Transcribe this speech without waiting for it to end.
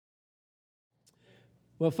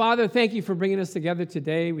Well, Father, thank you for bringing us together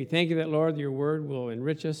today. We thank you that, Lord, your word will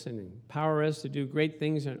enrich us and empower us to do great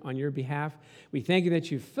things on your behalf. We thank you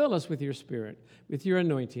that you fill us with your Spirit, with your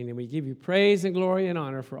anointing, and we give you praise and glory and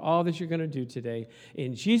honor for all that you're going to do today.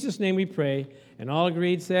 In Jesus' name we pray, and all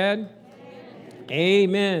agreed said,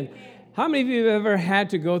 Amen. How many of you have ever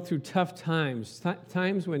had to go through tough times,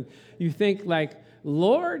 times when you think like,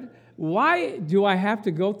 Lord, why do I have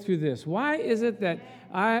to go through this? Why is it that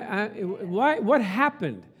what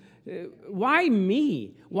happened? Why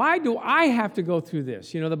me? Why do I have to go through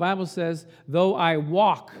this? You know, the Bible says, though I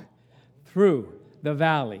walk through the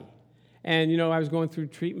valley. And, you know, I was going through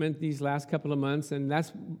treatment these last couple of months, and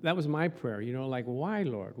that was my prayer, you know, like, why,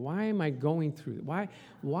 Lord? Why am I going through it?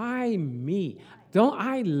 Why me? Don't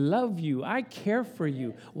I love you? I care for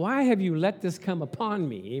you. Why have you let this come upon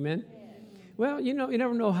me? Amen? Well, you know, you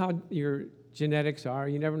never know how your genetics are.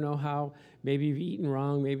 You never know how maybe you've eaten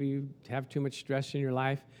wrong. Maybe you have too much stress in your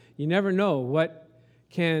life. You never know what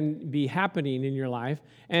can be happening in your life.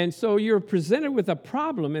 And so you're presented with a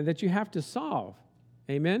problem and that you have to solve.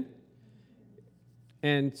 Amen?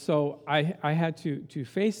 And so I had to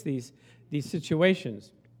face these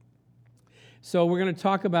situations. So we're going to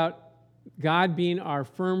talk about God being our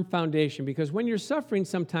firm foundation, because when you're suffering,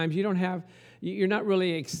 sometimes you're not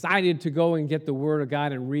really excited to go and get the Word of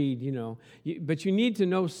God and read, you know. But you need to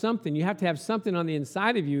know something. You have to have something on the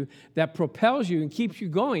inside of you that propels you and keeps you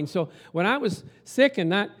going. So when I was sick and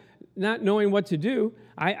not knowing what to do,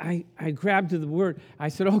 I grabbed to the Word. I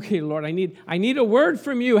said, okay, Lord, I need a word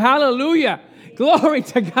from you. Hallelujah. Glory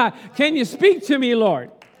to God. Can you speak to me,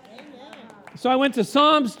 Lord? Amen. So I went to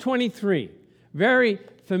Psalms 23. Very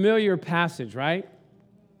familiar passage, right?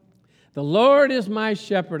 The Lord is my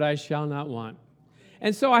shepherd, I shall not want.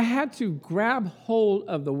 And so I had to grab hold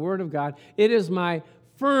of the Word of God. It is my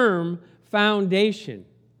firm foundation.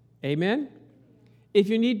 Amen? If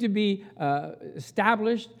you need to be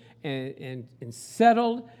established and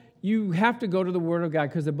settled, you have to go to the Word of God,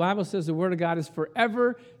 because the Bible says the Word of God is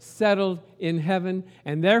forever settled in heaven,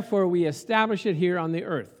 and therefore we establish it here on the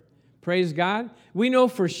earth. Praise God. We know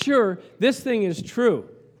for sure this thing is true,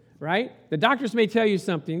 right? The doctors may tell you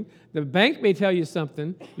something. The bank may tell you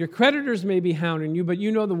something. Your creditors may be hounding you, but you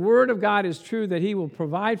know the Word of God is true, that He will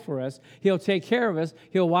provide for us. He'll take care of us.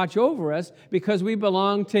 He'll watch over us because we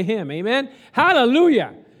belong to Him. Amen?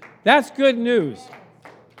 Hallelujah. That's good news.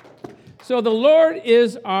 So the Lord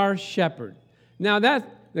is our shepherd. Now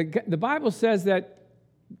the Bible says that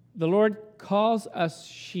the Lord calls us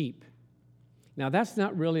sheep. Now that's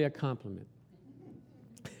not really a compliment.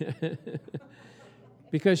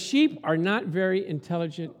 Because sheep are not very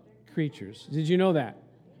intelligent creatures. Did you know that?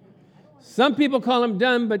 Some people call them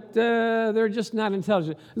dumb, but they're just not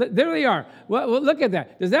intelligent. There they are. Well, look at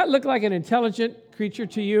that. Does that look like an intelligent creature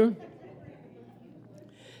to you?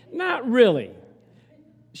 Not really.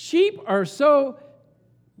 Sheep are so,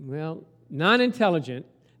 non-intelligent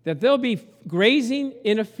that they'll be grazing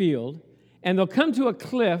in a field, and they'll come to a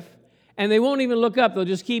cliff, and they won't even look up. They'll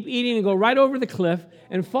just keep eating and go right over the cliff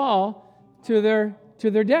and fall to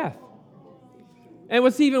their death. And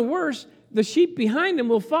what's even worse, the sheep behind them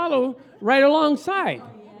will follow right alongside.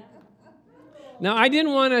 Now, I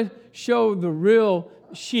didn't want to show the real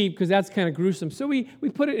sheep because that's kind of gruesome. So we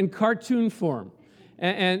put it in cartoon form.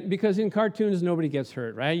 And because in cartoons, nobody gets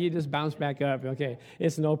hurt, right? You just bounce back up. Okay,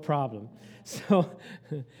 it's no problem. So,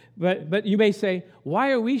 but you may say, why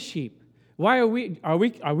are we sheep? Why are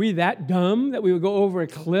we that dumb that we would go over a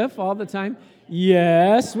cliff all the time?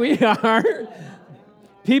 Yes, we are.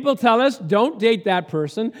 People tell us, don't date that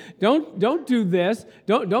person. Don't do this.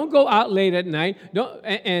 Don't go out late at night.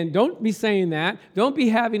 Don't be saying that. Don't be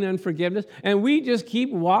having unforgiveness. And we just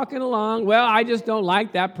keep walking along. Well, I just don't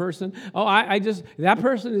like that person. Oh, that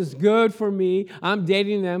person is good for me. I'm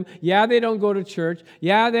dating them. Yeah, they don't go to church.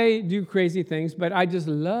 Yeah, they do crazy things, but I just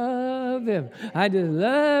love them. I just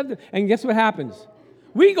love them. And guess what happens?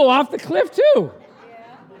 We go off the cliff too.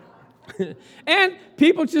 Yeah. And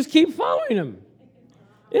people just keep following them.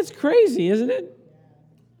 It's crazy, isn't it?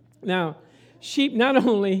 Now, sheep, not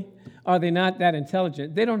only are they not that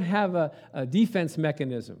intelligent, they don't have a defense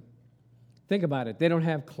mechanism. Think about it. They don't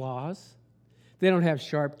have claws. They don't have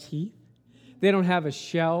sharp teeth. They don't have a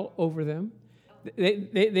shell over them.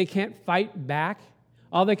 They can't fight back.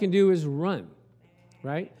 All they can do is run,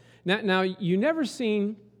 right? Now you never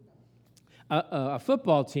seen a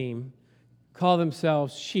football team call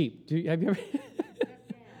themselves sheep. Have you ever?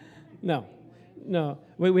 No.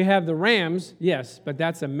 We have the Rams, yes, but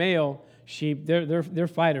that's a male sheep. They're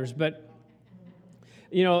fighters. But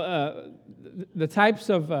you know, the types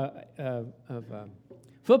of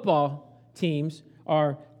football teams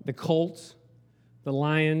are the Colts, the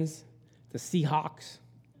lions, the Seahawks,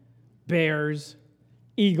 bears,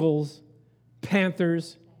 eagles,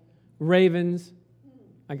 panthers, ravens.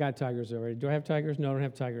 I got tigers already. Do I have tigers? No, I don't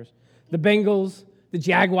have tigers. The Bengals, the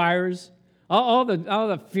Jaguars, all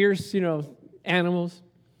the fierce, animals,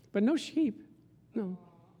 but no sheep. No.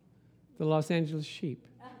 The Los Angeles sheep.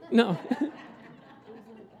 No.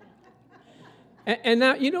 and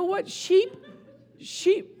now, you know what? Sheep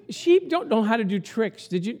don't know how to do tricks.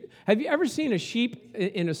 Have you ever seen a sheep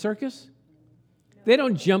in a circus? They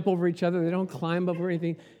don't jump over each other. They don't climb over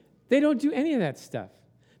anything. They don't do any of that stuff.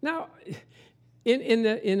 Now,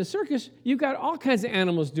 in the circus, you've got all kinds of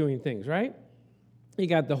animals doing things, right? You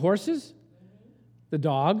got the horses, the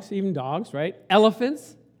dogs, even dogs, right?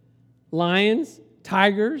 Elephants, lions,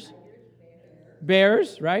 tigers,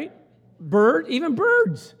 bears, right? Even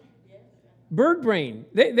birds. Bird brain.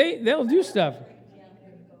 They'll do stuff.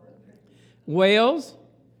 Whales,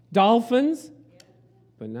 dolphins,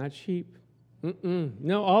 but not sheep.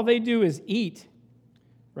 No, all they do is eat,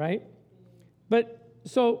 right? But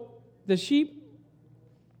so the sheep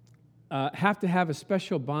have to have a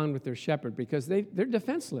special bond with their shepherd because they're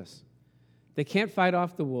defenseless. They can't fight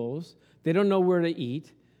off the wolves. They don't know where to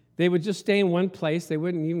eat. They would just stay in one place. They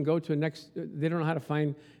wouldn't even go to they don't know how to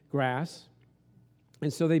find grass.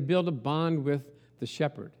 And so they build a bond with the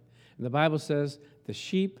shepherd. And the Bible says the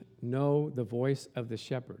sheep know the voice of the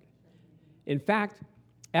shepherd. In fact,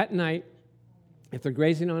 at night, if they're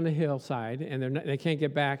grazing on a hillside and they can't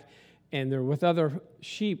get back and they're with other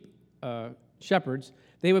sheep shepherds,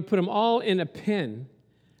 they would put them all in a pen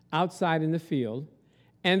outside in the field,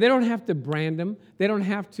 and they don't have to brand them. They don't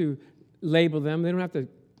have to label them. They don't have to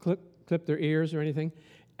clip their ears or anything.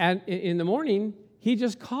 And in the morning, he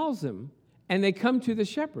just calls them, and they come to the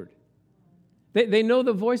shepherd. They know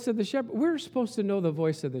the voice of the shepherd. We're supposed to know the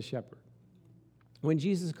voice of the shepherd. When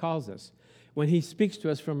Jesus calls us, when he speaks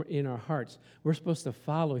to us from in our hearts, we're supposed to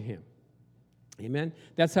follow him. Amen?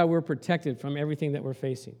 That's how we're protected from everything that we're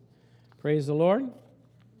facing. Praise the Lord.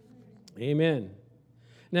 Amen.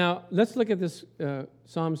 Now, let's look at this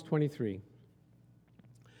Psalms 23.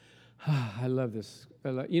 I love this.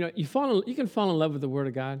 You can fall in love with the Word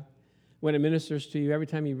of God when it ministers to you. Every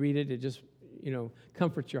time you read it, it just,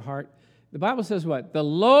 comforts your heart. The Bible says what? The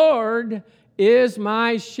Lord is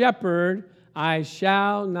my shepherd, I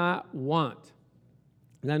shall not want.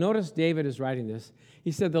 Now, notice David is writing this.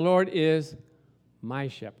 He said, the Lord is my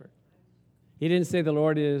shepherd. He didn't say the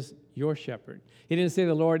Lord is your shepherd. He didn't say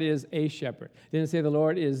the Lord is a shepherd. He didn't say the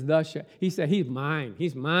Lord is the shepherd. He said he's mine.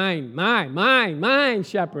 He's mine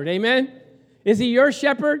shepherd. Amen? Is he your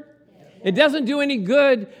shepherd? It doesn't do any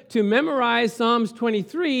good to memorize Psalms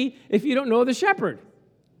 23 if you don't know the shepherd,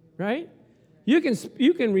 right? You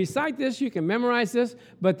can recite this, you can memorize this,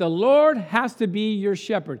 but the Lord has to be your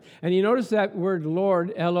shepherd. And you notice that word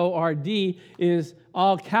Lord, L-O-R-D, is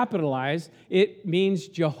all capitalized. It means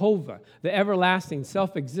Jehovah, the everlasting,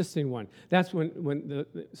 self-existing one. That's when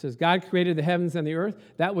it says God created the heavens and the earth.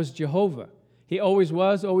 That was Jehovah. He always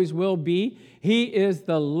was, always will be. He is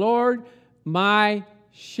the Lord, my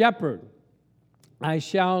shepherd. I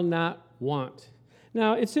shall not want.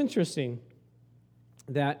 Now, it's interesting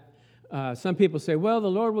that some people say, well,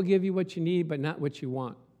 the Lord will give you what you need, but not what you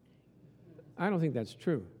want. I don't think that's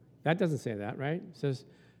true. That doesn't say that, right? It says,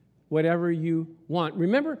 whatever you want.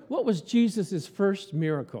 Remember, what was Jesus' first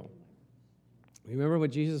miracle? Remember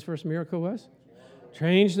what Jesus' first miracle was?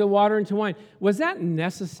 Change the water into wine. Was that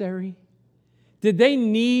necessary? Did they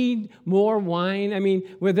need more wine? I mean,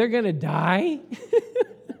 were they going to die?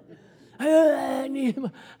 I need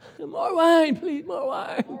more wine, please, more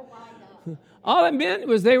wine. All it meant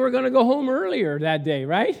was they were going to go home earlier that day,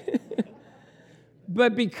 right?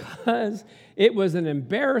 But because it was an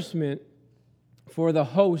embarrassment for the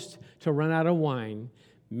host to run out of wine,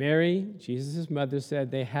 Mary, Jesus' mother,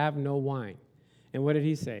 said, they have no wine. And what did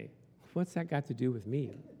he say? What's that got to do with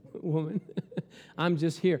me, woman? I'm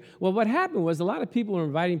just here. Well, what happened was a lot of people were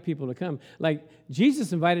inviting people to come. Like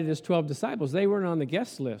Jesus invited his 12 disciples. They weren't on the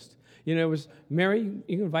guest list. It was, Mary,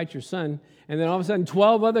 you can invite your son. And then all of a sudden,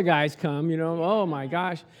 12 other guys come, oh my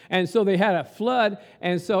gosh. And so they had a flood.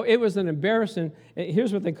 And so it was an embarrassment.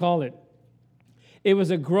 Here's what they called it. It was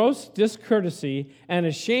a gross discourtesy and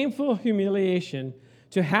a shameful humiliation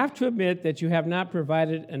to have to admit that you have not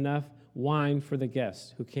provided enough wine for the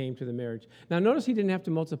guests who came to the marriage. Now, notice he didn't have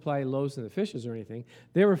to multiply loaves and the fishes or anything.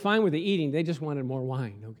 They were fine with the eating. They just wanted more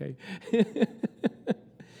wine, okay?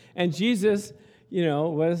 And Jesus,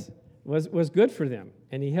 was good for them,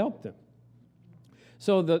 and he helped them.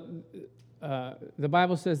 So the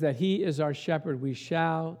Bible says that he is our shepherd. We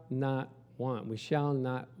shall not want. We shall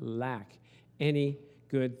not lack any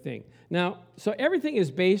good thing. Now, so everything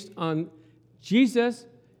is based on Jesus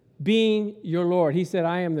being your Lord. He said,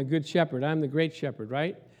 I am the good shepherd. I'm the great shepherd,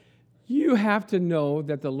 right? You have to know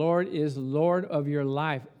that the Lord is Lord of your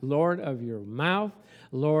life, Lord of your mouth,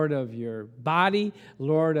 Lord of your body,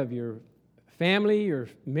 Lord of your family, your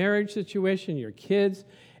marriage situation, your kids,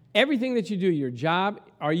 everything that you do, your job.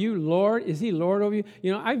 Are you Lord? Is he Lord over you?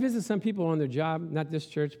 You know, I visit some people on their job, not this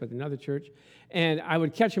church, but another church, and I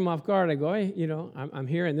would catch them off guard. I go, hey, you know, I'm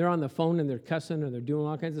here, and they're on the phone, and they're cussing, and they're doing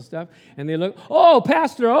all kinds of stuff, and they look, oh,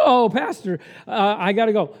 pastor, I got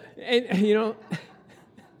to go. And, you know,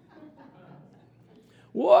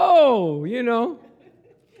 whoa, you know.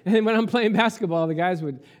 And when I'm playing basketball, the guys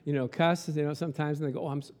would, you know, cuss, you know, sometimes, and they go,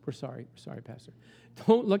 we're sorry, pastor.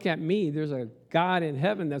 Don't look at me. There's a God in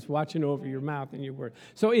heaven that's watching over your mouth and your word.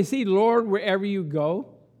 So is he Lord wherever you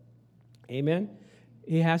go? Amen?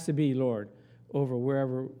 He has to be Lord over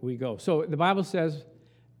wherever we go. So the Bible says,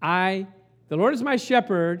 the Lord is my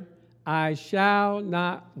shepherd, I shall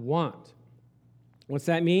not want. What's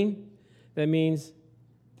that mean? That means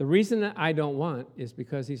the reason that I don't want is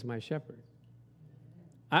because he's my shepherd.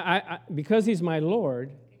 Because he's my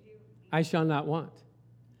Lord, I shall not want.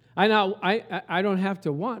 I don't have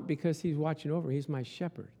to want because he's watching over. He's my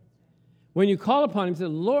shepherd. When you call upon him, say,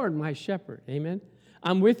 Lord, my shepherd. Amen?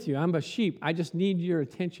 I'm with you. I'm a sheep. I just need your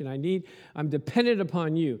attention. I'm dependent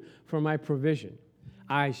upon you for my provision.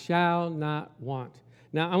 I shall not want.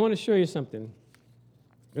 Now, I want to show you something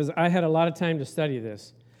because I had a lot of time to study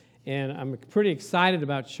this, and I'm pretty excited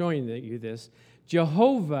about showing you this.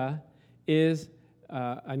 Jehovah is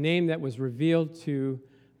a name that was revealed to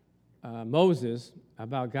Moses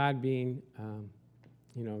about God being,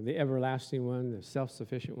 the everlasting one, the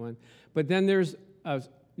self-sufficient one. But then there's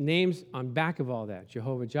names on back of all that: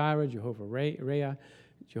 Jehovah Jireh, Jehovah Rhea,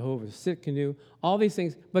 Jehovah Sitkanu, all these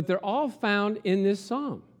things. But they're all found in this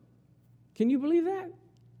psalm. Can you believe that?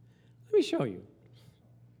 Let me show you.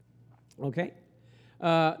 Okay,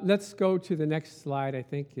 let's go to the next slide. I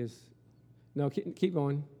think keep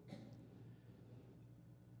going.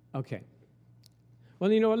 Okay.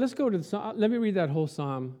 Well, you know what? Let's go to the psalm. Let me read that whole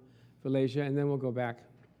psalm, Felicia, and then we'll go back.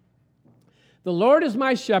 The Lord is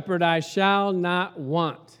my shepherd, I shall not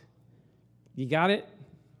want. You got it?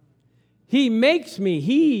 He makes me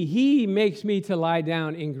to lie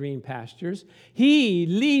down in green pastures. He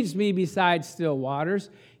leads me beside still waters.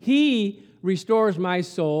 He restores my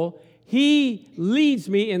soul. He leads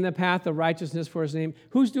me in the path of righteousness for his name.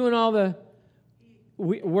 Who's doing all the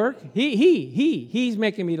work? He's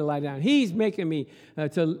making me to lie down. He's making me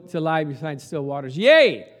to lie beside still waters.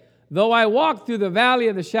 Yea, though I walk through the valley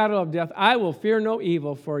of the shadow of death, I will fear no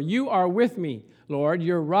evil, for you are with me, Lord.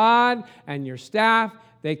 Your rod and your staff,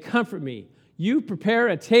 they comfort me. You prepare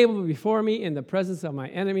a table before me in the presence of my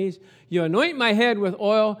enemies. You anoint my head with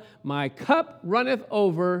oil. My cup runneth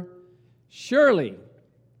over. Surely.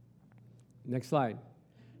 Next slide.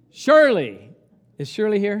 Surely. Is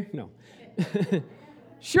Shirley here? No.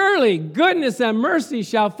 Surely goodness and mercy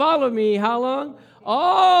shall follow me. How long?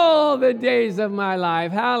 All the days of my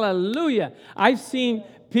life. Hallelujah. I've seen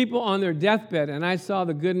people on their deathbed, and I saw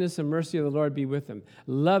the goodness and mercy of the Lord be with them.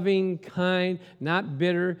 Loving, kind, not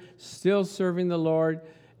bitter, still serving the Lord.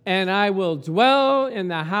 And I will dwell in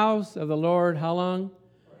the house of the Lord. How long?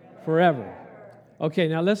 Forever. Okay,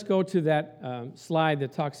 now let's go to that slide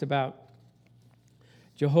that talks about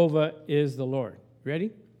Jehovah is the Lord.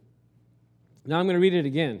 Ready? Now I'm going to read it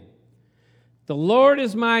again. The Lord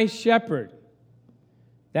is my shepherd.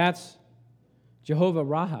 That's Jehovah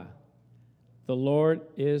Raha. The Lord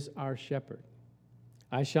is our shepherd.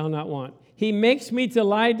 I shall not want. He makes me to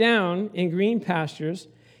lie down in green pastures.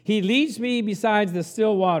 He leads me beside the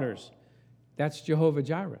still waters. That's Jehovah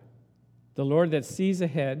Jireh. The Lord that sees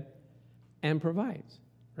ahead and provides,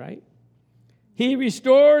 right? He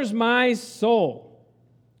restores my soul.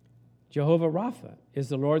 Jehovah Rapha is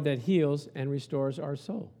the Lord that heals and restores our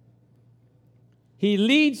soul. He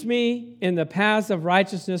leads me in the paths of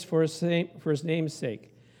righteousness for his name's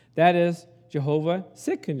sake. That is Jehovah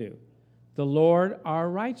Sitkanu, the Lord our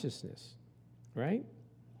righteousness, right?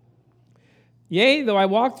 Yea, though I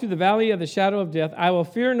walk through the valley of the shadow of death, I will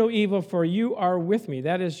fear no evil, for you are with me.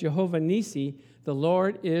 That is Jehovah Nisi, the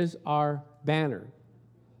Lord is our banner,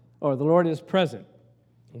 or the Lord is present,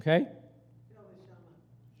 okay?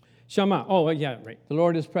 Shama. Oh, yeah, right. The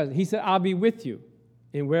Lord is present. He said, I'll be with you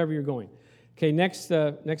in wherever you're going. Okay, next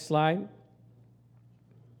slide.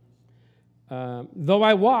 Though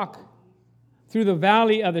I walk through the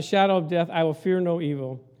valley of the shadow of death, I will fear no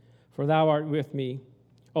evil, for thou art with me.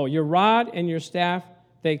 Oh, your rod and your staff,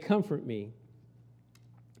 they comfort me.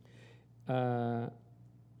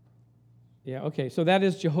 Yeah, okay. So that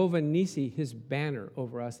is Jehovah Nissi. His banner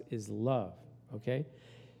over us is love, okay?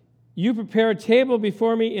 You prepare a table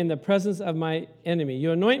before me in the presence of my enemy.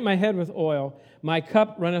 You anoint my head with oil. My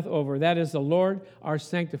cup runneth over. That is the Lord, our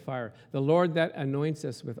sanctifier, the Lord that anoints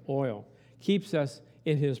us with oil, keeps us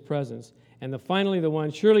in his presence. And finally, the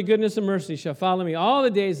one, surely goodness and mercy shall follow me all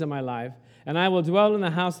the days of my life, and I will dwell in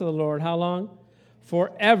the house of the Lord. How long?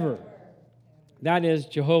 Forever. That is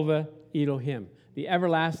Jehovah Elohim, the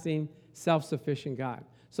everlasting, self-sufficient God.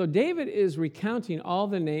 So David is recounting all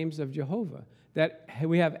the names of Jehovah that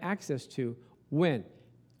we have access to when?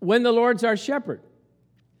 When the Lord's our shepherd.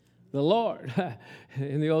 The Lord,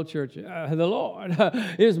 in the old church, the Lord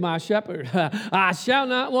is my shepherd. I shall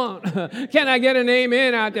not want. Can I get an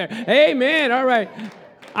amen out there? Amen. All right.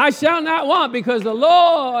 I shall not want because the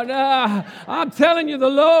Lord, I'm telling you, the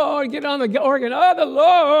Lord, get on the organ. Oh, the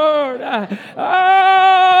Lord.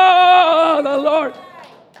 Oh, the Lord.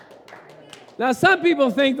 Now, some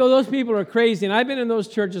people think those people are crazy, and I've been in those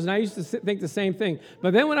churches, and I used to think the same thing.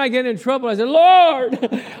 But then when I get in trouble, I say, Lord,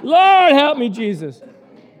 Lord, help me, Jesus.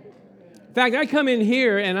 In fact, I come in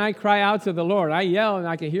here, and I cry out to the Lord. I yell, and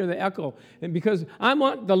I can hear the echo, and because I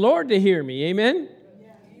want the Lord to hear me. Amen?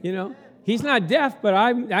 You know, he's not deaf, but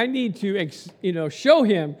I need to, show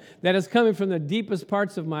him that it's coming from the deepest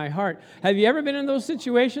parts of my heart. Have you ever been in those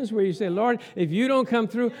situations where you say, Lord, if you don't come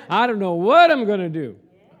through, I don't know what I'm going to do.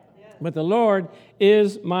 But the Lord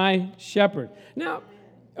is my shepherd. Now,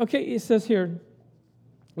 okay, it says here,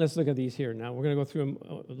 let's look at these here now. We're going to go through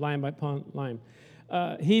them line by line.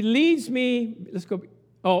 He leads me, let's go,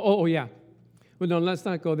 yeah. Well, no, let's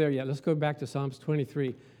not go there yet. Let's go back to Psalms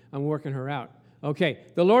 23. I'm working her out. Okay,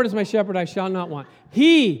 the Lord is my shepherd, I shall not want.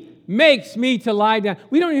 He makes me to lie down.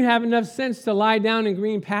 We don't even have enough sense to lie down in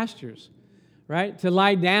green pastures, right? To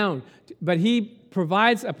lie down. But he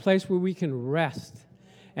provides a place where we can rest.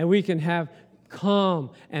 And we can have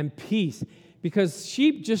calm and peace. Because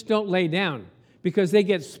sheep just don't lay down. Because they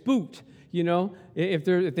get spooked, you know. If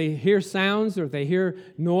they hear sounds or if they hear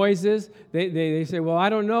noises, they say, well, I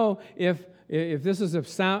don't know if this is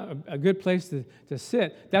a good place to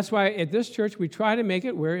sit. That's why at this church we try to make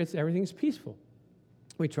it where everything's peaceful.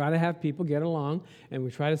 We try to have people get along, and we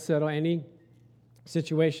try to settle any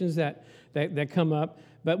situations that come up.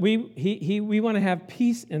 But we want to have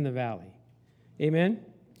peace in the valley. Amen?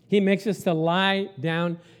 He makes us to lie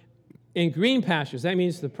down in green pastures. That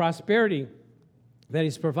means the prosperity that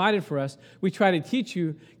he's provided for us. We try to teach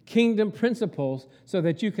you kingdom principles so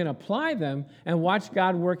that you can apply them and watch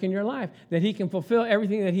God work in your life, that he can fulfill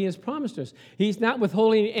everything that he has promised us. He's not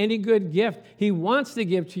withholding any good gift. He wants to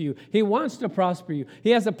give to you. He wants to prosper you. He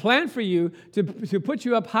has a plan for you to put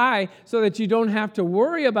you up high so that you don't have to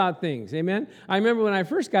worry about things. Amen? I remember when I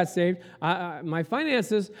first got saved, my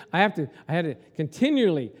finances, I had to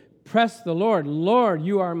continually press the Lord. Lord,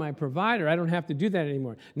 you are my provider. I don't have to do that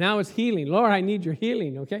anymore. Now it's healing. Lord, I need your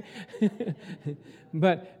healing, okay?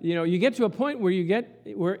 But, you get to a point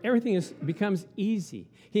where everything becomes easy.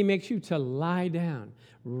 He makes you to lie down,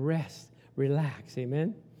 rest, relax,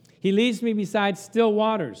 amen? He leads me beside still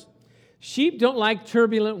waters. Sheep don't like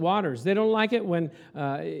turbulent waters. They don't like it when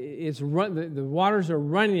the waters are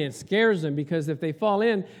running. It scares them because if they fall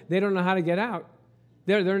in, they don't know how to get out.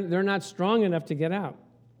 They're not strong enough to get out.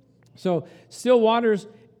 So still waters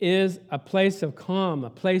is a place of calm, a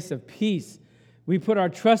place of peace. We put our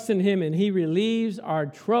trust in him, and he relieves our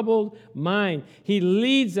troubled mind. He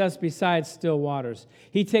leads us beside still waters.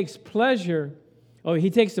 He takes the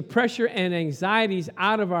pressure and anxieties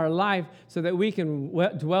out of our life so that we can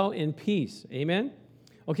dwell in peace. Amen?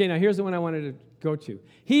 Okay, now here's the one I wanted to go to.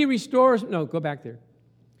 He restores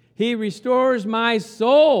my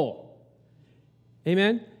soul.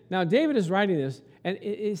 Amen? Now, David is writing this, and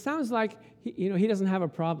it sounds like he doesn't have a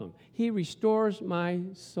problem. He restores my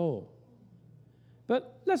soul.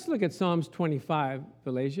 But let's look at Psalms 25,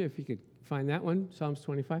 Valesia, if you could find that one, Psalms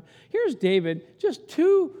 25. Here's David, just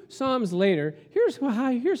 2 Psalms later. Here's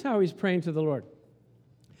how he's praying to the Lord.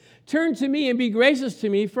 Turn to me and be gracious to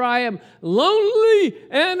me, for I am lonely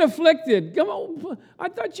and afflicted. Come on, I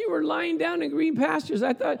thought you were lying down in green pastures.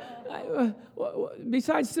 I thought,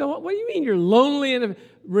 besides still, what do you mean you're lonely and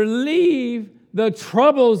relieve the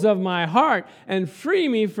troubles of my heart and free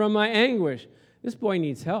me from my anguish? This boy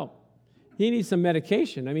needs help. He needs some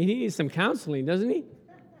medication. I mean, he needs some counseling, doesn't he?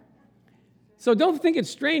 So don't think it's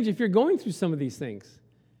strange if you're going through some of these things,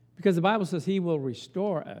 because the Bible says he will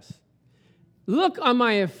restore us. Look on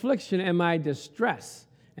my affliction and my distress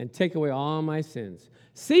and take away all my sins.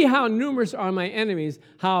 See how numerous are my enemies,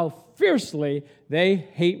 how fiercely they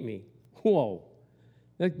hate me. Whoa.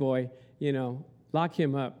 That boy, lock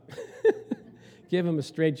him up. give him a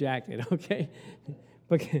straitjacket, okay?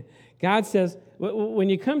 But God says, when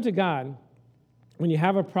you come to God, when you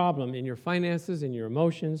have a problem in your finances, in your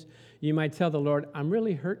emotions, you might tell the Lord, I'm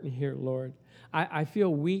really hurting here, Lord. I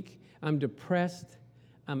feel weak. I'm depressed.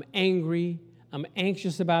 I'm angry. I'm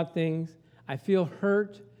anxious about things. I feel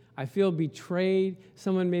hurt. I feel betrayed.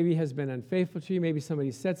 Someone maybe has been unfaithful to you. Maybe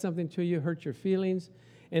somebody said something to you, hurt your feelings.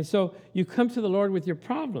 And so you come to the Lord with your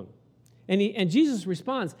problem. And Jesus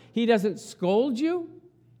responds. He doesn't scold you.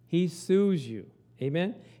 He soothes you.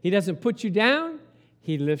 Amen? He doesn't put you down.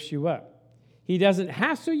 He lifts you up. He doesn't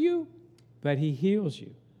hassle you, but he heals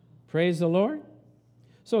you. Praise the Lord.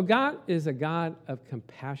 So God is a God of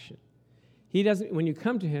compassion. He doesn't, when you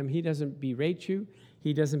come to him, he doesn't berate you.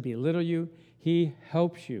 He doesn't belittle you. He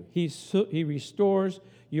helps you. He restores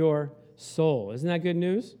your soul. Isn't that good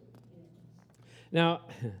news? Now,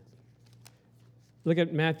 look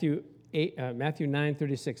at Matthew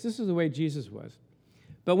 9:36. This is the way Jesus was.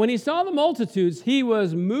 But when he saw the multitudes, he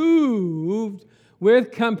was moved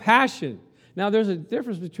with compassion. Now, there's a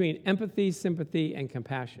difference between empathy, sympathy, and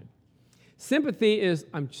compassion. Sympathy is,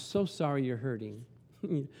 I'm so sorry you're hurting.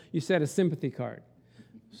 You said a sympathy card.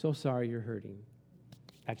 So sorry you're hurting.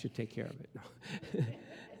 That should take care of it. No.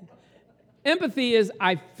 Empathy is,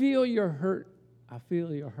 I feel your hurt. I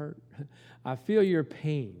feel your hurt. I feel your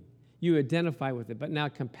pain. You identify with it. But now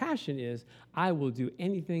compassion is, I will do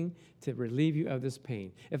anything to relieve you of this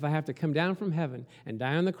pain. If I have to come down from heaven and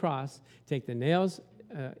die on the cross, take the nails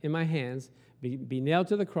in my hands, be nailed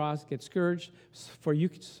to the cross, get scourged, for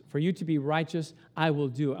you to be righteous, I will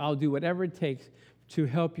do it. I'll do whatever it takes to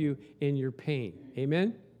help you in your pain.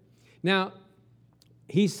 Amen? Now,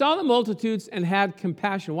 he saw the multitudes and had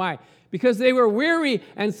compassion. Why? Because they were weary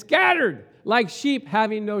and scattered like sheep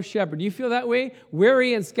having no shepherd. Do you feel that way?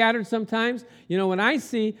 Weary and scattered sometimes? You know, when I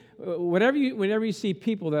see, whenever you see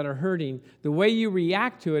people that are hurting, the way you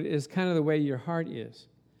react to it is kind of the way your heart is.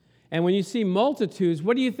 And when you see multitudes,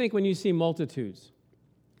 what do you think when you see multitudes?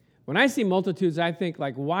 When I see multitudes, I think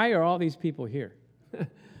like, why are all these people here?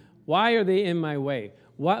 Why are they in my way?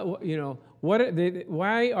 Why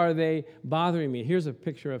are they bothering me? Here's a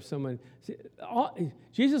picture of someone.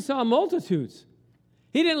 Jesus saw multitudes.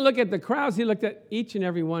 He didn't look at the crowds. He looked at each and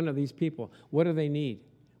every one of these people. What do they need?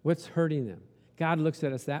 What's hurting them? God looks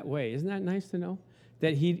at us that way. Isn't that nice to know?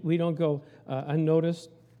 That we don't go unnoticed.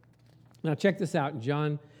 Now check this out,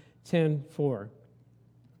 John 10:4.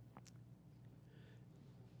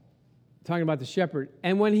 Talking about the shepherd.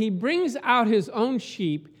 And when he brings out his own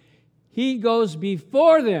sheep, he goes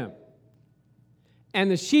before them.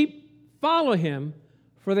 And the sheep follow him,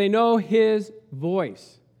 for they know his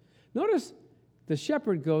voice. Notice the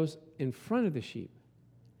shepherd goes in front of the sheep.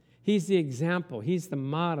 He's the example. He's the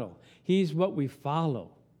model. He's what we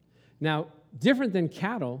follow. Now, different than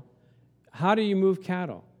cattle, how do you move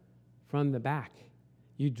cattle? From the back.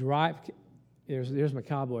 You drive. There's my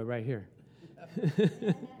cowboy right here.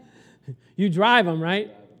 You drive them,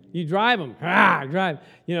 right? You drive them. Drive.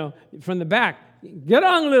 From the back. Get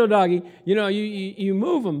on, little doggy. You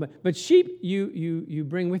move them. But sheep, you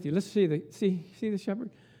bring with you. Let's see the shepherd.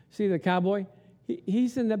 See the cowboy.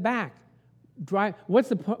 He's in the back. Drive. What's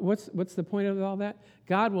the point of all that?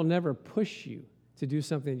 God will never push you to do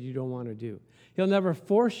something you don't want to do. He'll never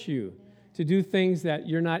force you to do things that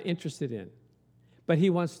you're not interested in. But he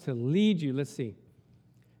wants to lead you. Let's see.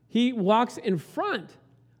 He walks in front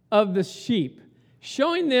of the sheep,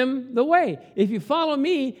 showing them the way. If you follow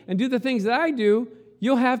me and do the things that I do,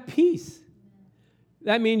 you'll have peace.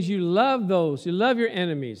 That means you love those. You love your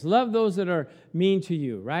enemies. Love those that are mean to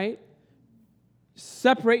you, right?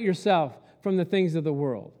 Separate yourself from the things of the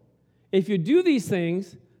world. If you do these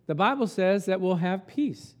things, the Bible says that we'll have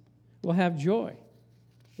peace. We'll have joy.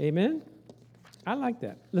 Amen? I like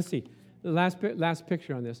that. Let's see. The last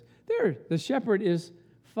picture on this. There, the shepherd is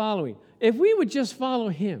following. If we would just follow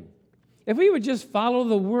him, if we would just follow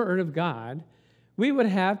the word of God, we would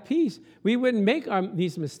have peace. We wouldn't make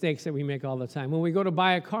these mistakes that we make all the time. When we go to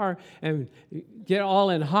buy a car and get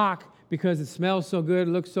all in hock because it smells so good,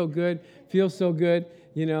 looks so good, feels so good,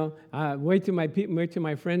 wait till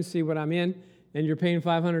my friends see what I'm in, and you're paying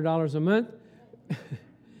 $500 a month.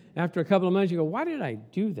 After a couple of months, you go, why did I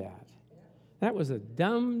do that? That was a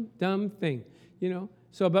dumb thing,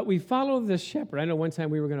 So, but we follow the shepherd. I know one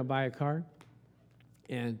time we were going to buy a car,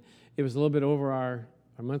 and it was a little bit over our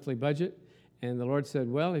monthly budget, and the Lord said,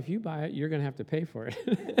 well, if you buy it, you're going to have to pay for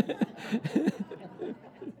it.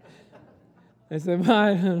 I said,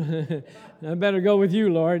 well, I better go with you,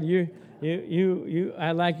 Lord.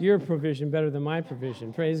 I like your provision better than my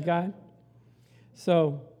provision. Praise God.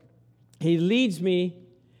 So he leads me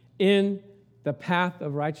in the path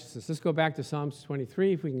of righteousness. Let's go back to Psalms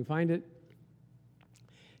 23 if we can find it.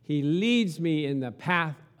 He leads me in the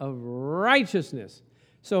path of righteousness.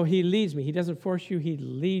 So he leads me. He doesn't force you, he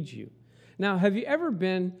leads you. Now, have you ever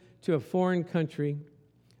been to a foreign country,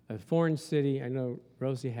 a foreign city? I know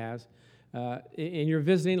Rosie has. And you're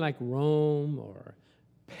visiting like Rome or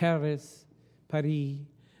Paris,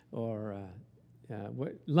 or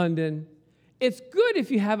London. It's good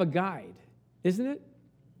if you have a guide, isn't it?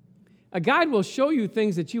 A guide will show you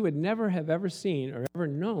things that you would never have ever seen or ever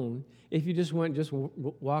known if you just went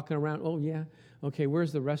walking around. Oh, yeah, okay,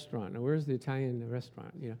 where's the restaurant? Or where's the Italian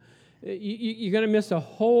restaurant? You're going to miss a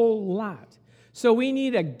whole lot. So we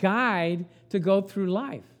need a guide to go through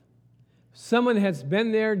life. Someone has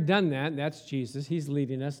been there, done that. That's Jesus. He's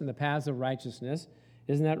leading us in the paths of righteousness.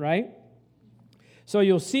 Isn't that right? So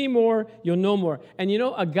you'll see more, you'll know more. And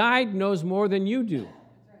a guide knows more than you do.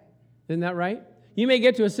 Isn't that right? You may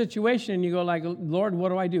get to a situation and you go like, Lord, what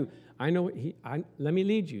do I do? I know, let me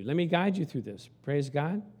lead you. Let me guide you through this. Praise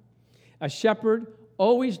God. A shepherd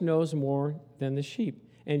always knows more than the sheep.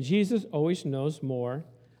 And Jesus always knows more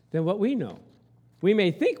than what we know. We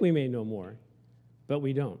may think we may know more, but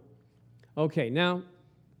we don't. Okay, now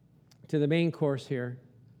to the main course here,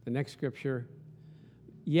 the next scripture.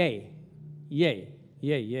 Yea, yea,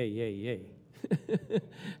 yea, yea, yea, yea.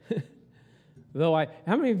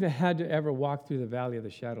 How many of you had to ever walk through the valley of the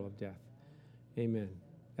shadow of death? Amen.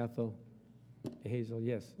 Ethel, Hazel,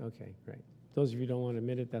 yes. Okay, great. Those of you who don't want to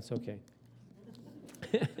admit it, that's okay.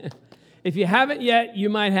 If you haven't yet, you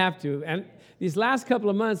might have to. And these last couple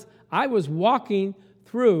of months, I was walking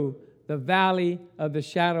through the valley of the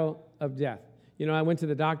shadow of death. I went to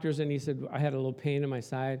the doctors, and he said I had a little pain in my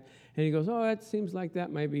side. And he goes, oh, it seems like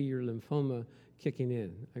that might be your lymphoma kicking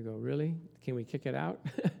in. I go, really? Can we kick it out?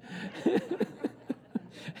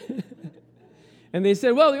 And they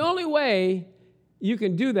said, well, the only way you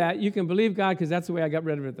can do that, you can believe God, because that's the way I got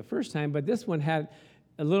rid of it the first time, but this one had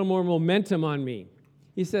a little more momentum on me.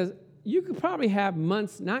 He says, you could probably have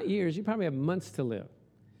months, not years, you probably have months to live.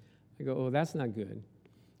 I go, oh, that's not good.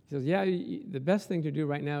 He says, yeah, the best thing to do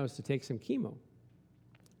right now is to take some chemo.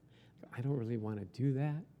 I don't really want to do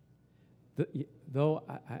that. Though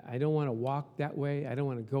I don't want to walk that way, I don't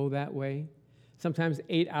want to go that way. Sometimes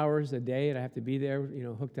 8 hours a day, and I have to be there,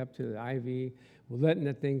 hooked up to the IV, letting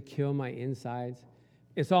that thing kill my insides.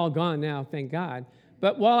 It's all gone now, thank God.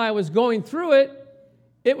 But while I was going through it,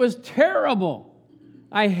 it was terrible.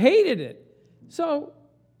 I hated it. So,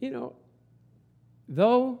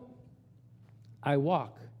 though I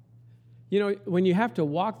walk, when you have to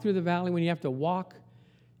walk through the valley, when you have to walk,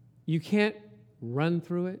 you can't run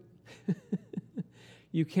through it.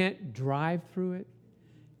 You can't drive through it.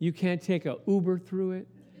 You can't take an Uber through it.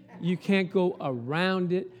 You can't go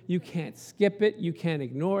around it. You can't skip it. You can't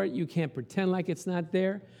ignore it. You can't pretend like it's not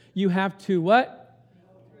there. You have to what?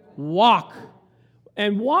 Walk.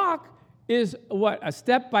 And walk is what? A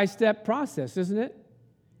step-by-step process, isn't it?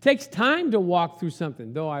 It takes time to walk through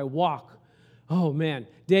something. Though I walk, oh man,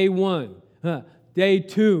 day 1, day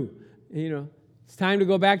 2, it's time to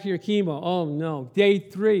go back to your chemo. Oh no, day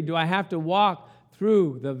 3, do I have to walk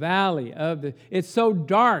through the valley of the... It's so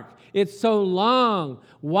dark. It's so long.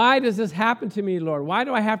 Why does this happen to me, Lord? Why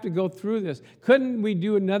do I have to go through this? Couldn't we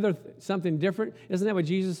do something different? Isn't that what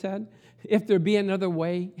Jesus said? If there be another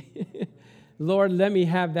way, Lord, let me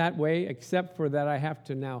have that way, except for that I have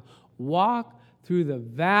to now walk through the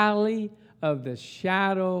valley of the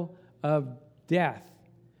shadow of death.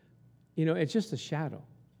 It's just a shadow.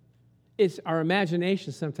 It's our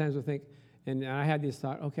imagination sometimes will think, and I had this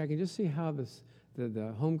thought, okay, I can just see how the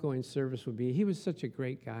homegoing service would be. He was such a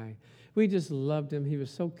great guy. We just loved him. He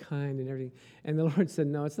was so kind and everything. And the Lord said,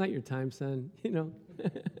 no, it's not your time, son.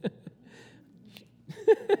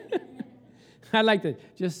 I'd like to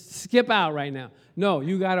just skip out right now. No,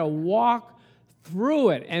 you got to walk through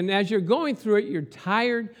it. And as you're going through it, you're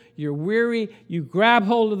tired, you're weary, you grab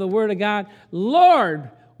hold of the Word of God. Lord,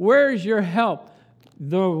 where's your help?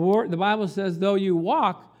 The Bible says, though you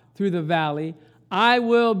walk through the valley, I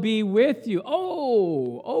will be with you.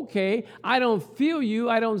 Oh, okay. I don't feel you.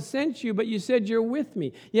 I don't sense you, but you said you're with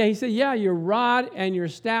me. Yeah, he said, yeah, your rod and your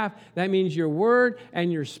staff, that means your word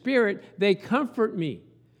and your spirit, they comfort me.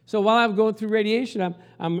 So while I'm going through radiation,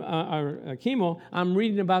 chemo, I'm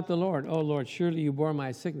reading about the Lord. Oh, Lord, surely you bore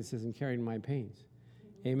my sicknesses and carried my pains.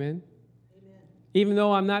 Amen? Amen. Even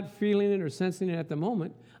though I'm not feeling it or sensing it at the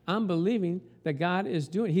moment, I'm believing that God is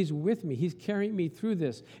doing it. He's with me. He's carrying me through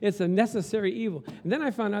this. It's a necessary evil. And then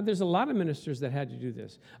I found out there's a lot of ministers that had to do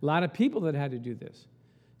this, a lot of people that had to do this.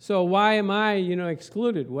 So why am I,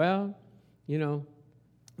 excluded? Well,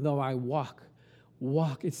 though I walk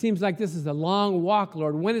walk. It seems like this is a long walk,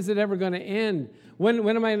 Lord. When is it ever going to end? When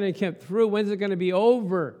am I going to get through? When is it going to be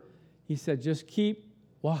over? He said, just keep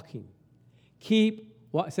walking.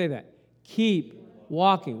 Say that. Keep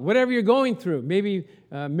walking. Whatever you're going through, maybe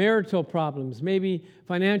marital problems, maybe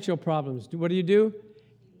financial problems. What do?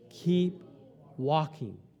 Keep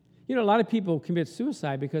walking. You know, a lot of people commit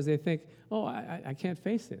suicide because they think, oh, I can't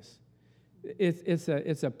face this.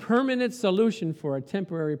 It's a permanent solution for a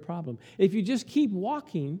temporary problem. If you just keep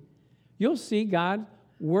walking, you'll see God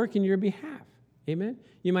work in your behalf. Amen?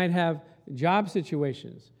 You might have job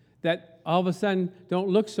situations that all of a sudden don't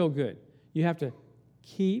look so good. You have to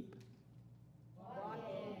keep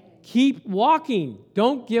walking.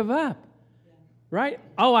 Don't give up. Right?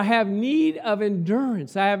 Oh, I have need of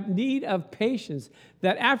endurance. I have need of patience,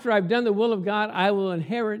 that after I've done the will of God, I will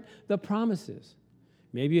inherit the promises.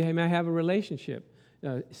 Maybe you might have a relationship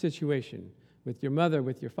situation with your mother,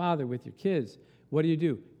 with your father, with your kids. What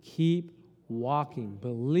do? Keep walking.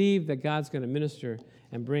 Believe that God's going to minister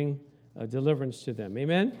and bring deliverance to them.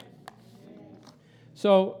 Amen?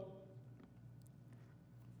 So,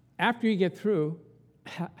 after you get through,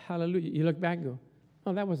 hallelujah, you look back and go,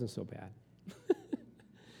 oh, that wasn't so bad.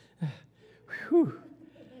 Whew.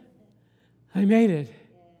 I made it.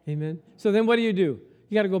 Amen. So then what do? You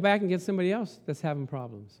got to go back and get somebody else that's having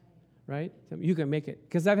problems, right? You can make it.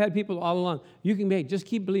 Because I've had people all along, you can make it. Just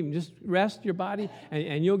keep believing. Just rest your body,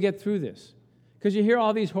 and you'll get through this. Because you hear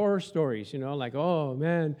all these horror stories, like, oh,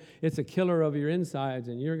 man, it's a killer of your insides,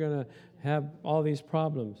 and you're going to have all these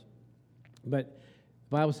problems. But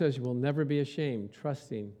the Bible says you will never be ashamed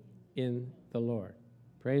trusting in the Lord.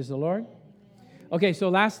 Praise the Lord. Okay, so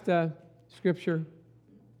last scripture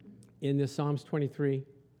in this Psalms 23,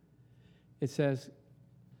 it says,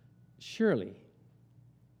 surely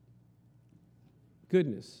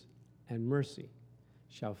goodness and mercy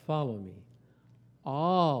shall follow me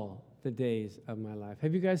all the days of my life.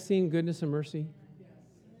 Have you guys seen goodness and mercy?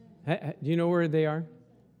 Yes. Do you know where they are?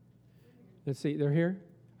 Let's see, they're here?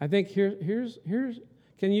 I think here's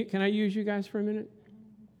can I use you guys for a minute?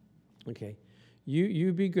 Okay.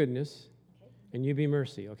 You be goodness and you be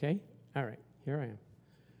mercy, okay? All right, here I am.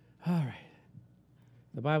 All right.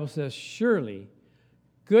 The Bible says, surely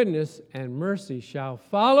goodness and mercy shall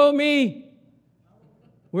follow me.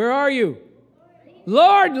 Where are you?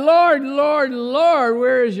 Lord, Lord, Lord, Lord,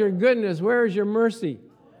 where is your goodness? Where is your mercy?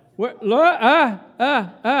 Where, Lord,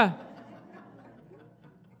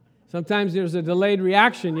 Sometimes there's a delayed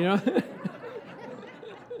reaction,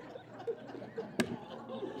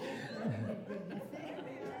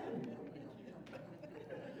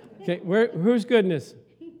 Okay, whose goodness?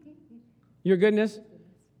 Your goodness?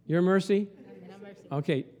 Your mercy?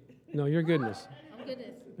 Okay, no, your goodness. I'm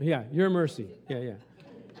goodness. Yeah, your mercy. Yeah.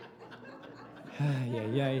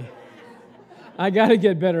 Yeah. I got to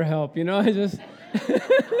get better help, I just...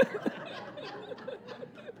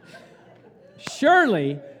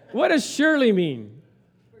 Surely, what does surely mean?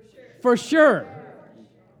 For sure.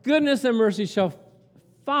 Goodness and mercy shall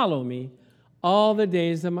follow me all the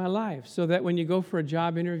days of my life, so that when you go for a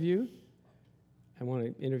job interview, I want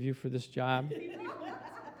to interview for this job.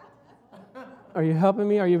 Are you helping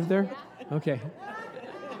me? Are you there? Okay.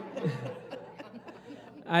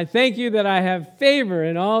 I thank you that I have favor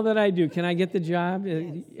in all that I do. Can I get the job?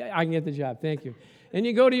 I can get the job. Thank you. And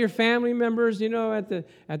you go to your family members, at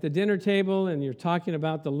the dinner table, and you're talking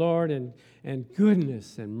about the Lord and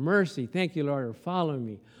goodness and mercy. Thank you, Lord, for following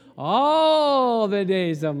me all the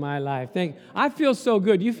days of my life. I feel so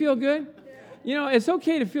good. You feel good? It's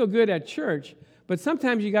okay to feel good at church, but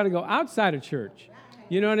sometimes you got to go outside of church.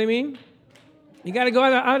 You know what I mean? You got to go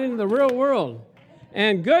out into the real world.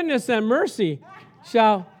 And goodness and mercy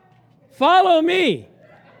shall follow me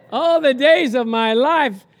all the days of my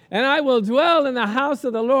life, and I will dwell in the house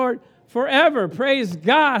of the Lord forever. Praise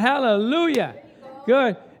God. Hallelujah.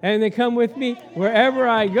 Good. And they come with me wherever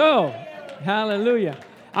I go. Hallelujah.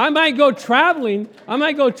 I might go traveling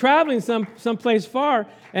someplace far,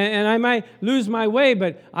 and I might lose my way,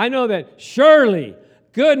 but I know that surely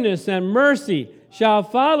goodness and mercy shall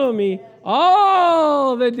follow me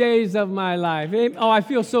all the days of my life. Oh, I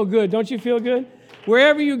feel so good. Don't you feel good?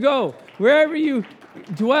 Wherever you go, wherever you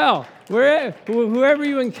dwell, whoever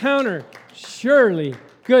you encounter, surely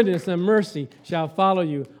goodness and mercy shall follow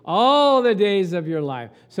you all the days of your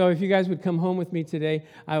life. So if you guys would come home with me today,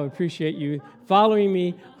 I would appreciate you following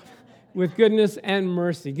me with goodness and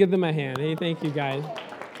mercy. Give them a hand. Hey, thank you, guys.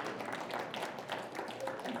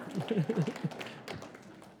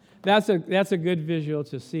 That's a good visual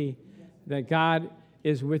to see that God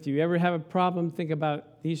is with you. You ever have a problem? Think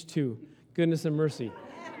about these two, goodness and mercy,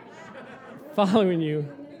 following you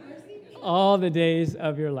all the days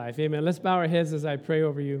of your life. Amen. Let's bow our heads as I pray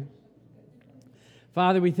over you.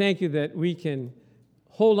 Father, we thank you that we can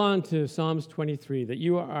hold on to Psalms 23, that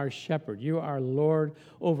you are our shepherd. You are our Lord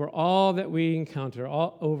over all that we encounter,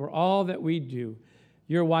 over all that we do.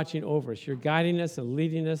 You're watching over us. You're guiding us and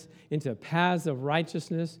leading us into paths of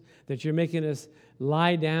righteousness, that you're making us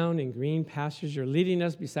lie down in green pastures. You're leading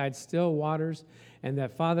us beside still waters, and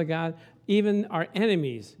that, Father God, even our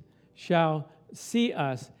enemies shall see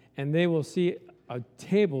us, and they will see a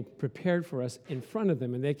table prepared for us in front of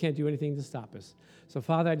them, and they can't do anything to stop us. So,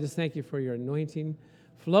 Father, I just thank you for your anointing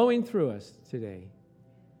flowing through us today.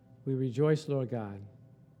 We rejoice, Lord God.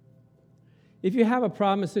 If you have a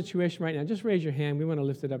problem, a situation right now, just raise your hand. We want to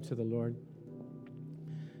lift it up to the Lord.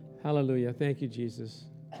 Hallelujah. Thank you, Jesus.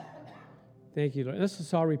 Thank you, Lord. Let's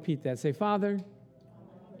just all repeat that. Say, Father,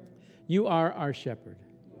 you are our shepherd.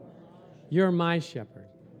 You're my shepherd.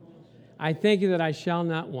 I thank you that I shall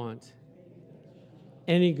not want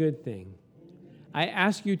any good thing. I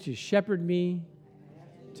ask you to shepherd me,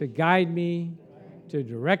 to guide me, to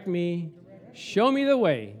direct me, show me the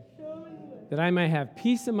way that I may have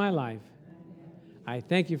peace in my life. I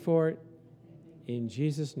thank you for it. In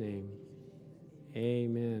Jesus' name,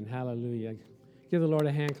 amen. Hallelujah. Give the Lord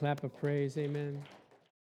a hand clap of praise. Amen.